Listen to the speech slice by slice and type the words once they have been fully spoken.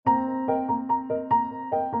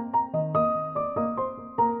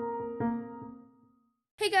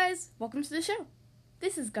guys, welcome to the show.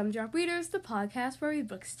 This is Gumdrop Readers, the podcast where we read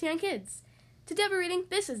books to young kids. Today we're reading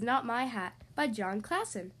This Is Not My Hat by Jon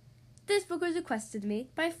Klassen. This book was requested to me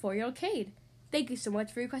by 4-year-old Cade. Thank you so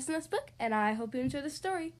much for requesting this book, and I hope you enjoy the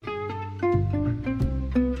story.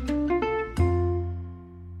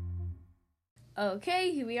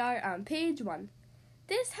 Okay, here we are on page 1.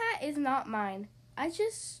 This hat is not mine. I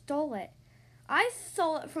just stole it. I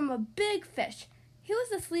stole it from a big fish. He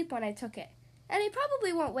was asleep when I took it, and he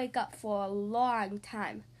probably won't wake up for a long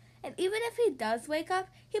time. And even if he does wake up,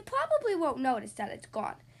 he probably won't notice that it's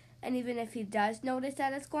gone. And even if he does notice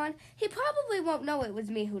that it's gone, he probably won't know it was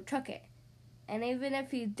me who took it. And even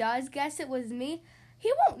if he does guess it was me,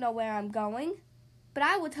 he won't know where I'm going. But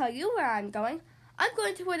I will tell you where I'm going. I'm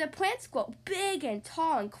going to where the plants grow big and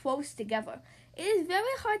tall and close together. It is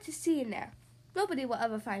very hard to see in there. Nobody will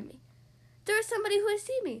ever find me. There is somebody who has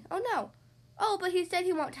seen me. Oh no. Oh, but he said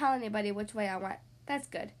he won't tell anybody which way I went. That's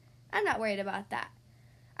good. I'm not worried about that.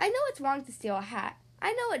 I know it's wrong to steal a hat.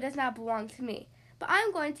 I know it does not belong to me, but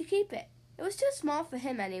I'm going to keep it. It was too small for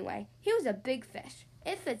him anyway. He was a big fish.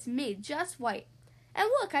 It fits me just right.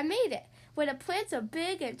 And look, I made it, where the plants are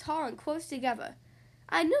big and tall and close together.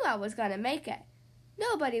 I knew I was going to make it.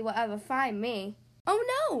 Nobody will ever find me.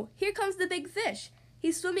 Oh no! Here comes the big fish.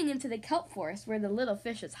 He's swimming into the kelp forest where the little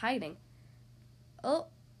fish is hiding. Oh,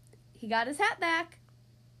 he got his hat back.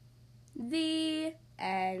 The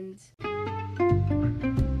end.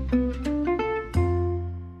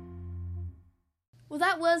 Well,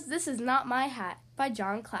 that was This Is Not My Hat by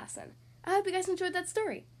Jon Klassen. I hope you guys enjoyed that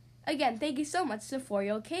story. Again, thank you so much to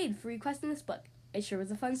 4-year-old Cade for requesting this book. It sure was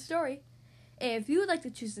a fun story. If you would like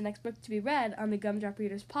to choose the next book to be read on the Gumdrop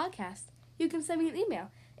Readers podcast, you can send me an email,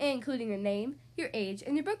 including your name, your age,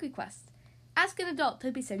 and your book request. Ask an adult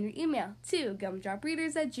to send your email to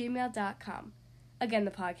gumdropreaders@gmail.com. Again,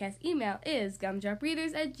 the podcast email is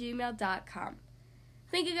gumdropreaders@gmail.com.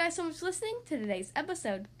 Thank you guys so much for listening to today's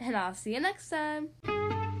episode, and I'll see you next time.